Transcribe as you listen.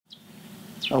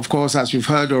Of course, as you've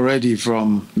heard already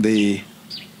from the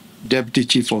Deputy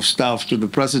Chief of Staff to the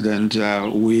President,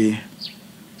 we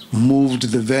moved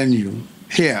the venue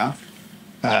here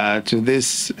to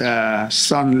this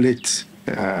sunlit,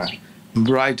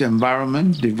 bright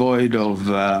environment devoid of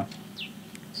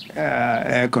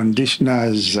air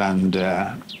conditioners and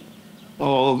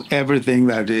everything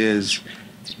that is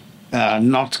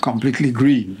not completely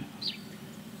green.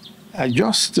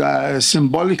 Just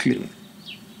symbolically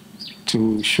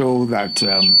to show that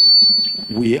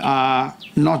we are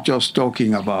not just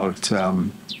talking about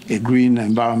a green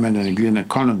environment and a green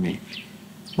economy,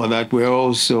 but that we're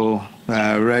also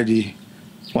ready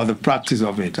for the practice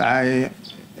of it. I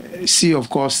see, of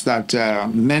course, that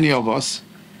many of us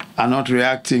are not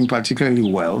reacting particularly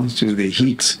well to the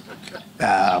heat.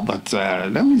 But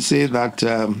let me say that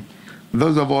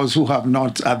those of us who have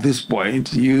not, at this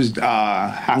point, used our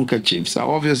handkerchiefs are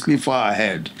obviously far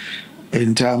ahead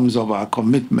in terms of our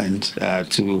commitment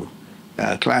to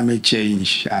climate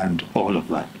change and all of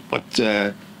that. But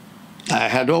I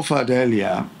had offered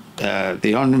earlier,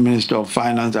 the Honourable Minister of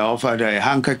Finance, I offered her a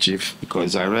handkerchief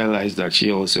because I realized that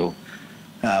she also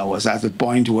was at the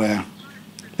point where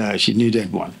she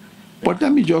needed one. But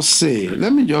let me just say,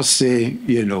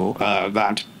 you know,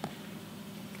 that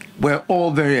we're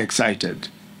all very excited.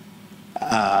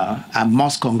 I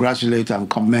must congratulate and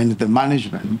commend the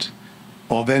management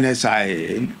of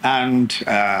NSIA and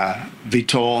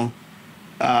Vitol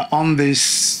on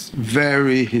this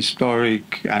very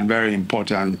historic and very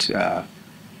important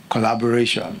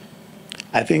collaboration.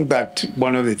 I think that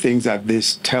one of the things that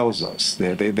this tells us,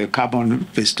 the Carbon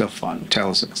Vista Fund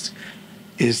tells us,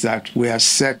 is that we are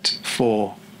set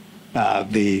for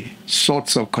the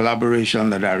sorts of collaboration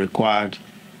that are required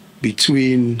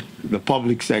between the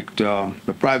public sector,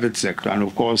 the private sector, and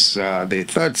of course the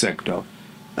third sector,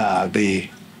 the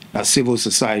civil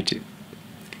society.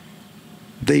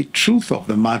 The truth of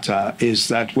the matter is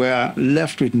that we're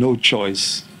left with no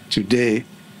choice today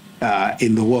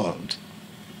in the world.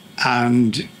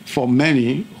 And for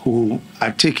many who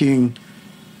are taking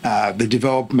the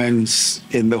developments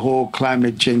in the whole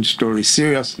climate change story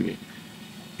seriously,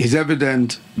 it's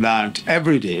evident that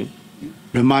every day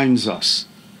reminds us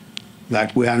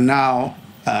that we are now,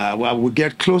 well, we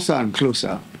get closer and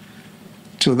closer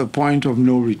to the point of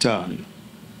no return.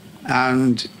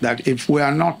 And that if we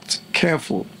are not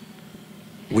careful,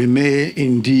 we may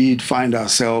indeed find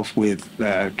ourselves with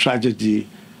tragedy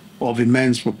of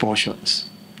immense proportions.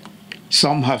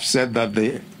 Some have said that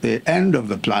the end of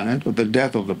the planet, or the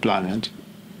death of the planet,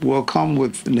 will come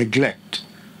with neglect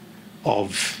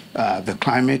of the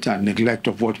climate and neglect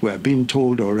of what we're being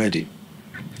told already.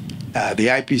 The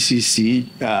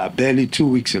IPCC, barely 2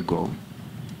 weeks ago,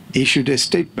 issued a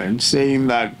statement saying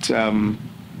that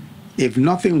if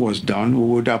nothing was done, we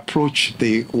would approach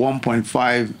the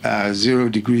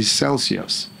 1.50 degrees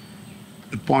Celsius,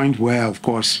 the point where, of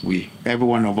course, every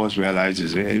one of us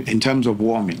realizes, in terms of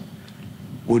warming,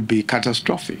 would be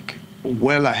catastrophic,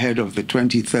 well ahead of the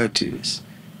 2030s,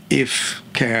 if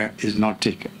care is not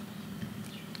taken.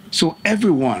 So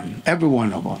every one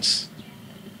of us,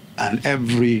 and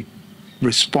every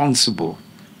responsible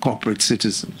corporate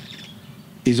citizen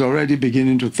is already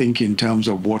beginning to think in terms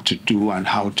of what to do and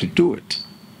how to do it.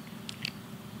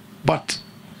 But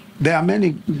there are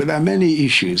many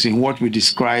issues in what we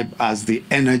describe as the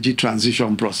energy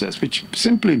transition process, which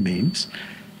simply means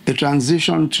the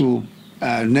transition to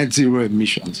net zero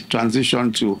emissions,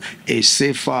 transition to a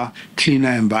safer,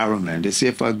 cleaner environment, a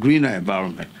safer, greener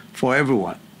environment for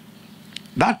everyone.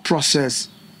 That process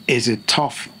is a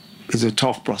tough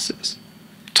process.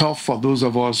 Tough for those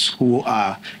of us who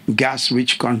are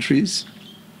gas-rich countries,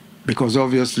 because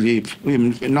obviously,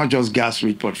 not just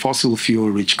gas-rich, but fossil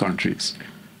fuel-rich countries.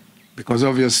 Because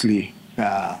obviously,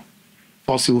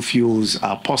 fossil fuels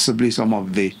are possibly some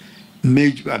of the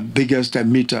biggest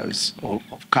emitters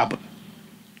of carbon.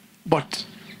 But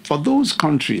for those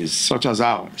countries, such as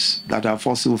ours, that are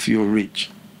fossil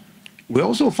fuel-rich, we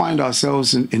also find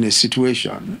ourselves in a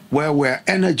situation where we're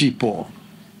energy poor.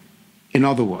 In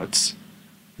other words,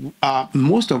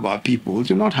 most of our people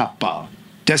do not have power,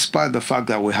 despite the fact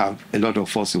that we have a lot of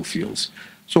fossil fuels.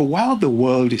 So while the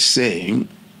world is saying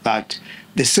that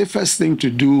the safest thing to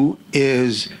do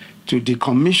is to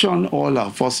decommission all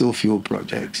our fossil fuel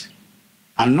projects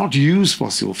and not use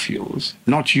fossil fuels,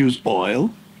 not use oil,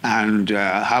 and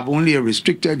have only a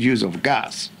restricted use of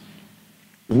gas,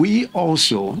 we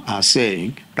also are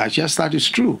saying that yes, that is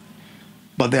true.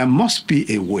 But there must be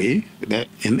a way that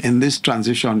in this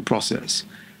transition process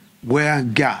where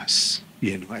gas,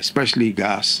 especially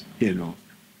gas,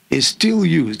 is still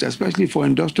used, especially for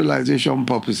industrialization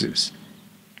purposes.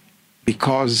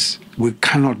 because we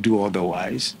cannot do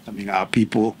otherwise. I mean, our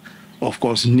people, of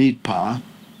course, need power.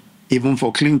 Even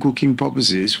for clean cooking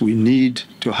purposes, we need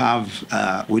to have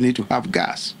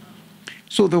gas.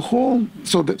 So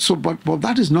but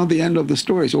that is not the end of the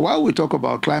story. So while we talk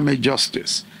about climate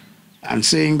justice and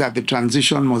saying that the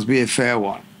transition must be a fair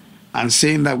one, and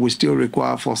saying that we still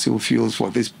require fossil fuels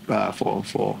for this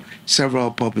for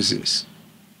several purposes,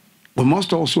 we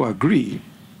must also agree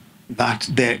that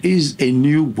there is a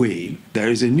new way. There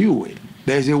is a new way.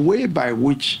 There is a way by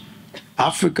which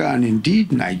Africa and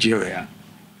indeed Nigeria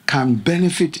can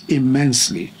benefit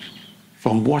immensely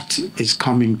from what is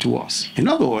coming to us. In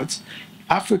other words,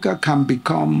 Africa can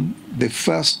become the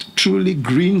first truly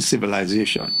green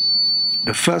civilization,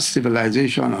 the first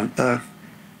civilization on Earth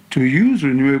to use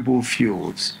renewable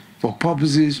fuels for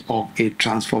purposes of a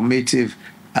transformative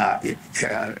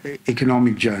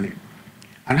economic journey.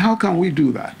 And how can we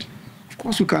do that? Of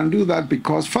course, we can do that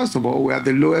because, first of all, we are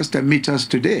the lowest emitters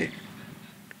today.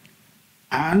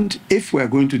 And if we're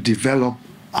going to develop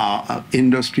our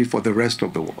industry for the rest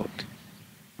of the world,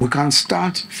 we can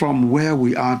start from where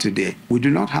we are today. We do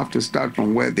not have to start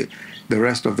from where the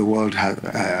rest of the world has,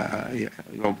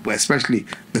 especially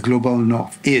the global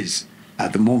north, is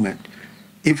at the moment.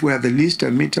 If we are the least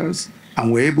emitters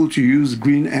and we're able to use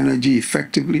green energy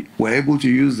effectively, we're able to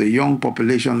use the young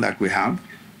population that we have,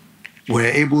 we're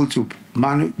able to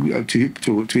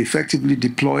effectively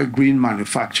deploy green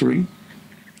manufacturing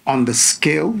on the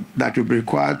scale that will be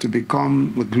required to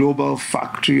become the global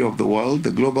factory of the world,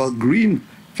 the global green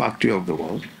factory of the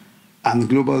world, and the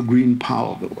global green power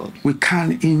of the world. We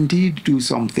can indeed do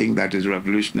something that is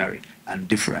revolutionary and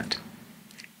different.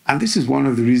 And this is one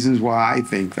of the reasons why I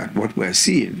think that what we're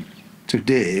seeing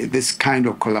today, this kind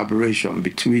of collaboration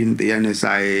between the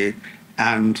NSIA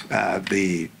and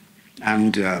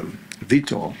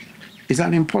Vitol, is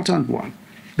an important one,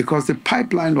 because the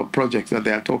pipeline of projects that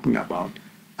they are talking about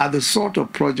are the sort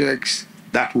of projects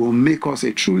that will make us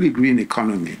a truly green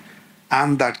economy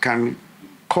and that can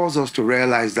cause us to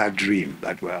realize that dream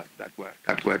that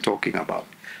we're talking about.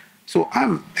 So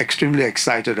I'm extremely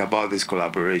excited about this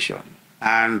collaboration.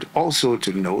 And also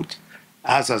to note,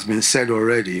 as has been said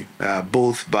already,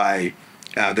 both by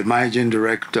the managing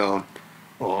director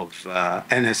of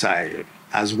NSIA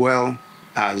as well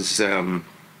as the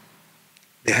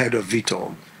head of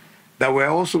Vitol, that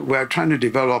we're trying to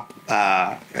develop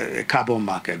a carbon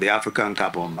market, the African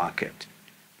carbon market.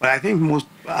 But I think most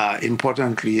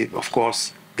importantly, of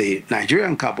course, the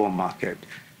Nigerian carbon market,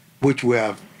 which we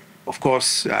have, of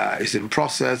course, is in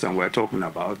process, and we're talking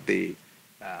about the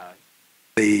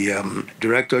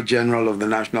Director General of the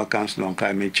National Council on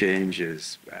Climate Change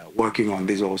is working on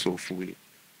this also fully.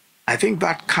 I think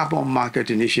that carbon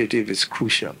market initiative is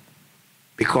crucial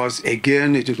because,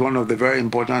 again, it is one of the very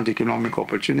important economic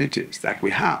opportunities that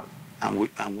we have and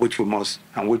which we must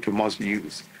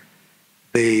use.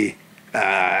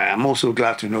 I'm also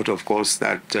glad to note, of course,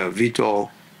 that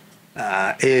Vitol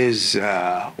is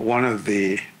one of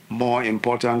the more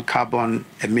important carbon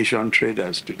emission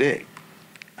traders today.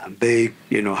 And they,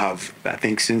 have, I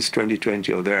think, since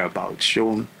 2020 or thereabouts,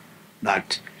 shown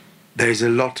that there is a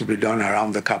lot to be done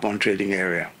around the carbon trading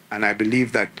area. And I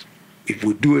believe that if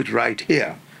we do it right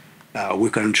here, we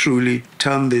can truly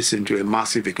turn this into a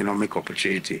massive economic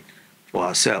opportunity for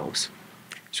ourselves.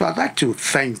 So I'd like to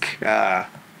thank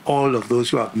all of those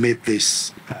who have made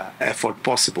this effort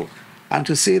possible, and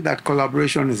to say that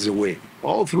collaboration is the way.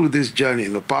 All through this journey,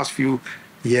 in the past few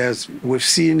years, we've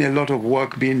seen a lot of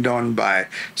work being done by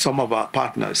some of our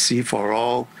partners,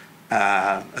 C4All,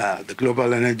 the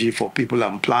Global Energy for People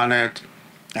and Planet,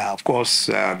 of course,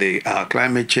 the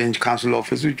Climate Change Council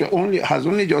Office, which has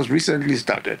only just recently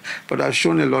started, but has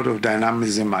shown a lot of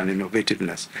dynamism and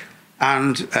innovativeness,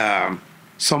 and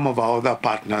some of our other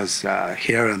partners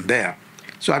here and there.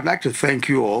 So I'd like to thank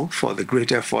you all for the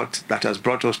great effort that has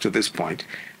brought us to this point,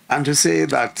 and to say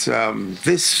that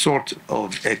this sort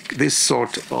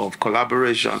of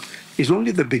collaboration is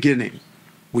only the beginning.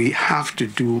 We have to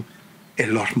do a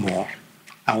lot more,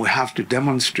 and we have to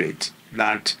demonstrate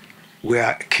that we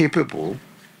are capable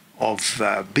of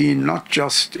being not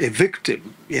just a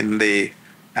victim in the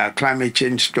climate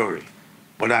change story,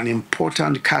 but an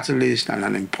important catalyst and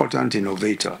an important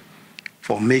innovator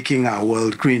for making our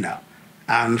world greener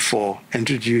and for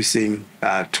introducing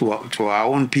to our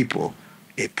own people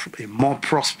a more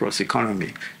prosperous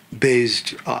economy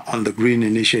based on the green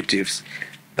initiatives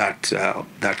that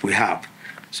we have.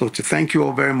 So to thank you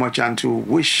all very much, and to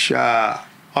wish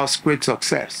us great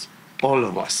success, all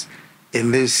of us,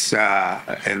 in this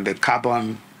in the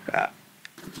Carbon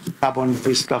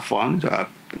Vista Fund,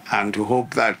 and to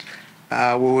hope that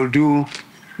we will do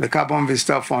the Carbon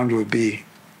Vista Fund will be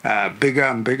bigger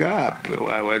and bigger.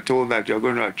 We're told that you're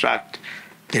going to attract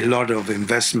a lot of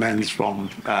investments from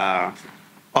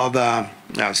other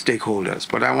stakeholders.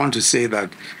 But I want to say that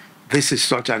this is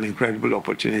such an incredible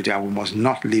opportunity, and we must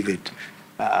not leave it.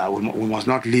 We must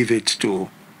not leave it to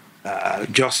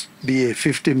just be a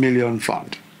 50 million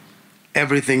fund.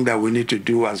 Everything that we need to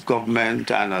do as government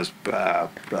and as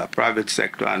private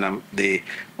sector, and the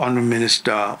Honourable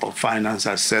Minister of Finance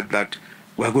has said that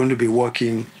we're going to be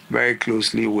working very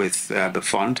closely with the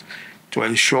fund to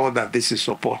ensure that this is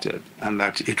supported and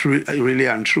that it really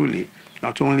and truly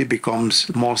not only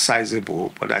becomes more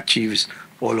sizable, but achieves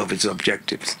all of its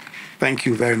objectives. Thank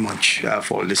you very much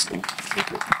for listening.